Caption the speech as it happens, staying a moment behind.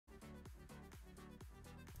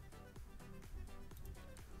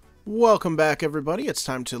Welcome back, everybody. It's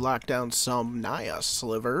time to lock down some Naya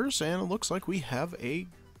Slivers, and it looks like we have a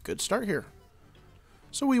good start here.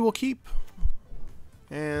 So we will keep,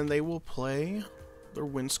 and they will play their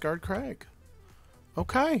Windscarred Crag.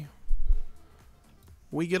 Okay.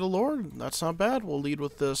 We get a Lord. That's not bad. We'll lead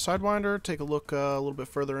with the Sidewinder, take a look a little bit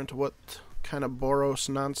further into what kind of Boros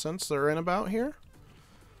nonsense they're in about here.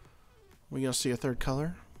 We gonna see a third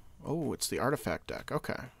color? Oh, it's the Artifact deck.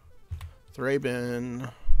 Okay.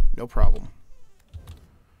 Thraben... no problem.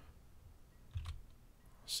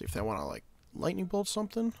 See if they want to, like, lightning bolt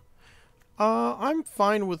something. I'm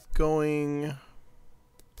fine with going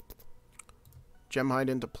Gemhide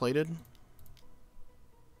into plated.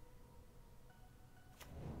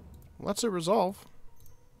 Let's it resolve.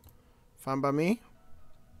 Fine by me.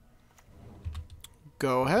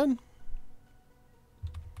 Go ahead.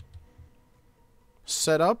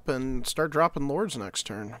 Set up and start dropping lords next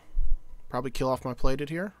turn. Probably kill off my plated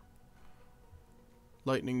here.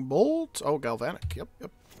 Lightning bolt. Oh, galvanic. Yep.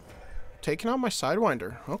 Taking out my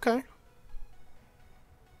Sidewinder. Okay.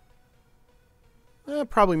 That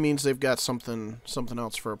probably means they've got something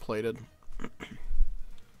else for a plated.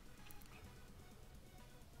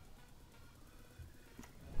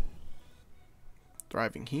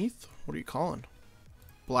 Thriving Heath. What are you calling?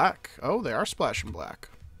 Black. Oh, they are splashing black.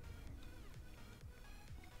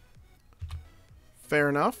 Fair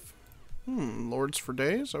enough. Lords for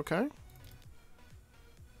days. Okay.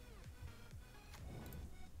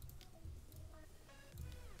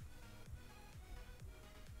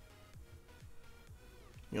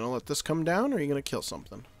 You gonna let this come down, or are you gonna kill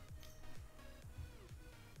something?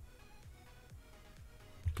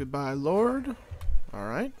 Goodbye, Lord.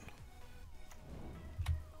 Alright.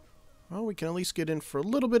 Well, we can at least get in for a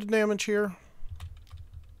little bit of damage here.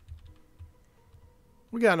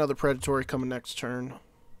 We got another Predatory coming next turn.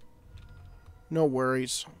 No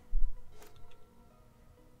worries.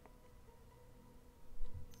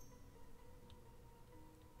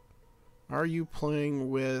 Are you playing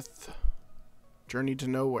with Journey to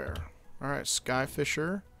Nowhere? Alright,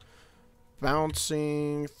 Skyfisher.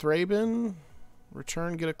 Bouncing Thraben.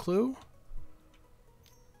 Return, get a clue.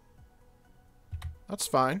 That's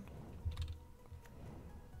fine.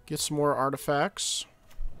 Get some more artifacts.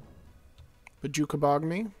 Bajukabog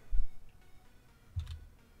me.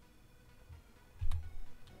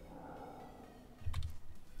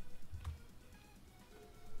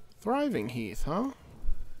 Thriving Heath, huh?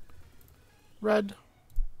 Red.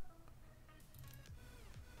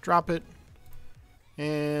 Drop it.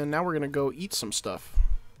 And now we're going to go eat some stuff.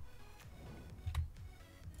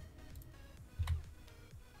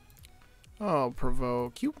 I'll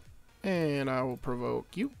provoke you. And I will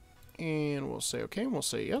provoke you. And we'll say okay, and we'll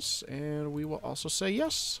say yes. And we will also say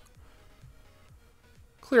yes.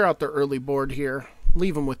 Clear out the early board here.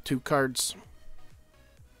 Leave them with 2 cards.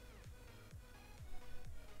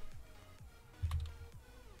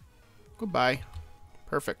 Goodbye.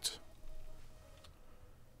 Perfect.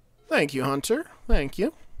 Thank you, Hunter. Thank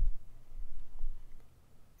you.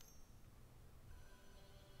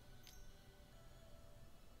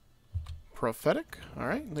 Prophetic.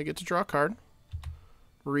 Alright, they get to draw a card.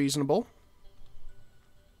 Reasonable.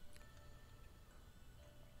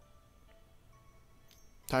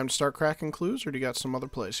 Time to start cracking clues, or do you got some other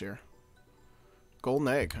plays here? Golden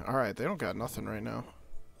Egg. Alright, they don't got nothing right now.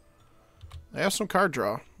 They have some card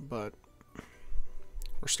draw, but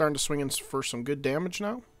we're starting to swing in for some good damage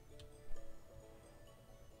now.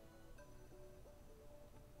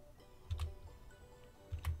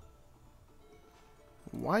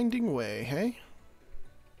 Winding Way, hey?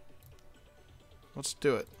 Let's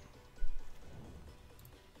do it.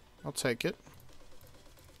 I'll take it.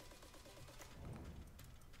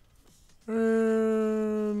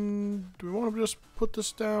 And do we want to just put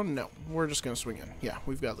this down? No, we're just going to swing in. Yeah,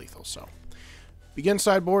 we've got lethal, so. Begin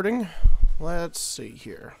sideboarding. Let's see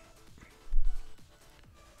here.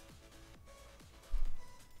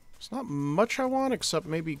 There's not much I want, except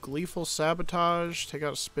maybe Gleeful Sabotage. Take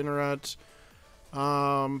out a Spinneret.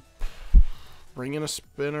 Bring in a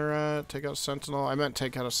Spinneret. Take out a Sentinel. I meant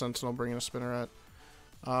take out a Sentinel, bring in a Spinneret.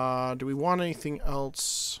 Do we want anything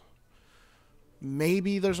else?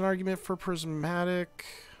 Maybe there's an argument for Prismatic.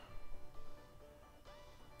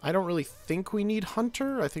 I don't really think we need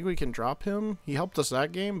Hunter. I think we can drop him. He helped us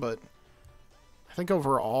that game, but I think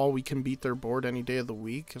overall we can beat their board any day of the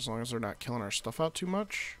week as long as they're not killing our stuff out too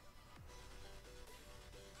much.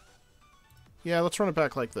 Yeah, let's run it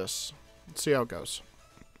back like this. Let's see how it goes.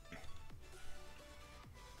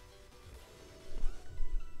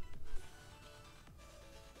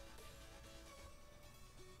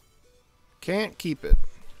 Can't keep it.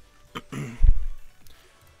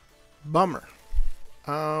 Bummer.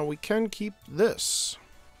 We can keep this.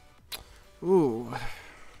 Ooh.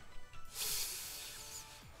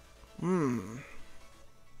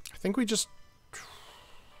 I think we just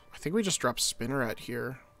drop Spinneret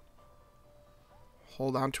here.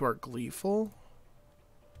 Hold on to our Gleeful.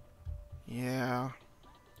 Yeah.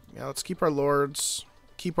 Yeah, let's keep our Lords.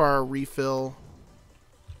 Keep our refill.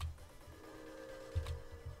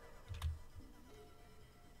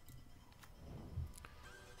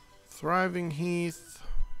 Thriving Heath.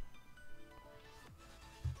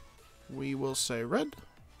 We will say red.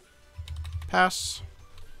 Pass.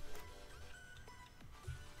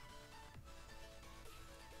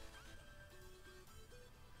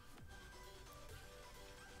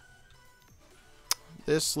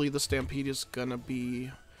 This Lead the Stampede is gonna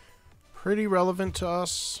be pretty relevant to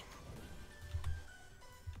us.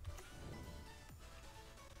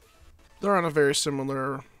 They're on a very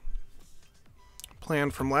similar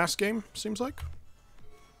plan from last game, seems like.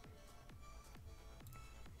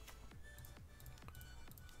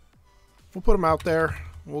 We'll put them out there.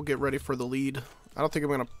 We'll get ready for the lead. I don't think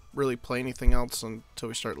I'm going to really play anything else until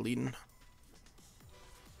we start leading.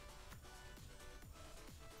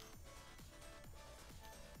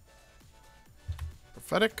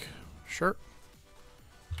 Prophetic, sure.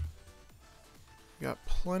 Got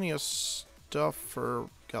plenty of stuff for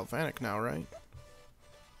Galvanic now, right?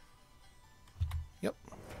 Yep.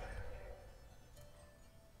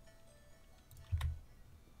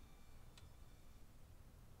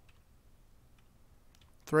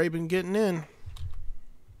 Thraben getting in.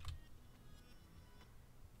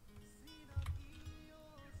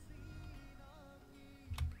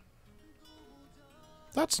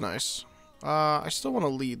 That's nice. I still want to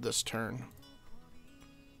lead this turn.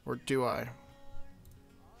 Or do I?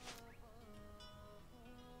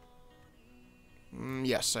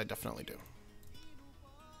 Yes, I definitely do.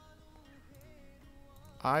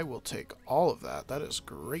 I will take all of that. That is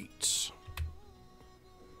great.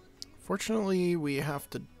 Fortunately, we have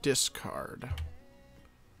to discard.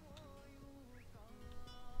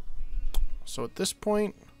 So at this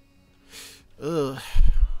point... Ugh.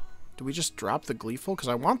 Do we just drop the Gleeful? Because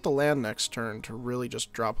I want the land next turn to really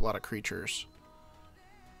just drop a lot of creatures.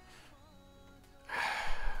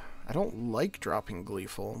 I don't like dropping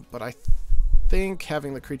Gleeful, but I think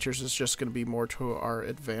having the creatures is just going to be more to our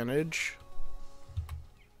advantage.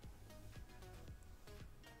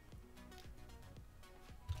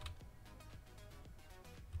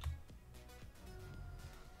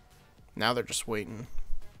 Now they're just waiting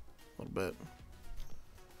a little bit.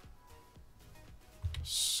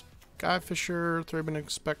 Skyfisher, Thraben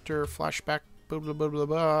Inspector, Flashback, blah blah blah blah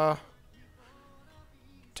blah.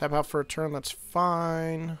 Tap out for a turn, that's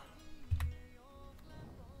fine.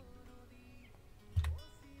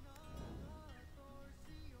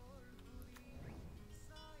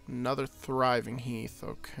 Another Thriving Heath,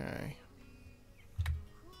 okay.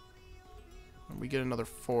 We get another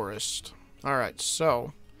Forest. Alright,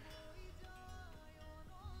 so...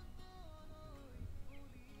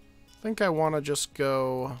 I think I want to just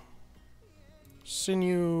go...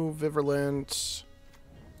 Sinew, Viverlent...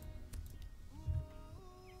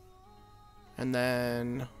 And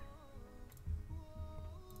then...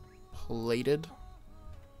 Plated.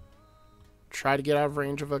 Try to get out of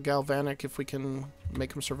range of a Galvanic if we can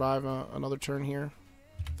make him survive another turn here.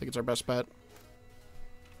 I think it's our best bet.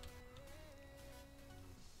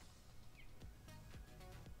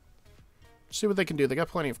 See what they can do. They got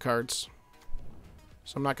plenty of cards.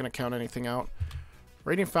 So I'm not going to count anything out.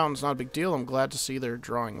 Radiant Fountain's not a big deal. I'm glad to see they're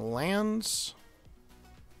drawing lands.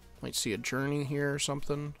 Might see a Journey here or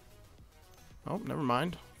something. Oh, never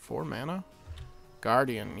mind. 4 mana.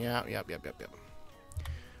 Guardian. Yeah, yep.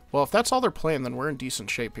 Well, if that's all they're playing, then we're in decent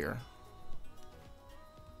shape here.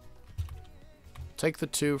 Take the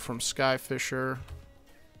 2 from Skyfisher.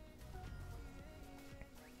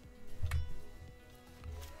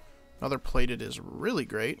 Another Plated is really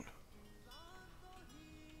great.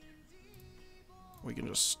 We can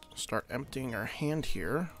just start emptying our hand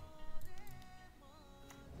here.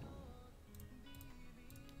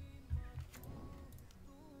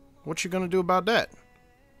 What you gonna do about that?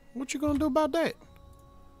 What you gonna do about that?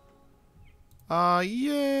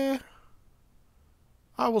 Yeah.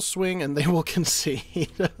 I will swing and they will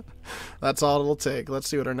concede. That's all it'll take. Let's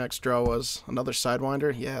see what our next draw was. Another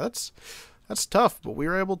Sidewinder. Yeah, that's tough, but we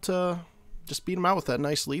were able to just beat them out with that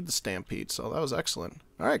nice lead, the Stampede, so that was excellent.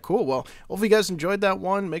 Alright, cool. Well, hopefully you guys enjoyed that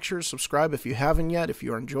one. Make sure to subscribe if you haven't yet. If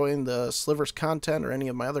you are enjoying the Slivers content or any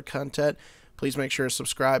of my other content, please make sure to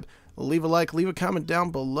subscribe. Leave a like, leave a comment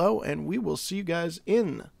down below, and we will see you guys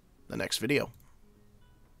in the next video.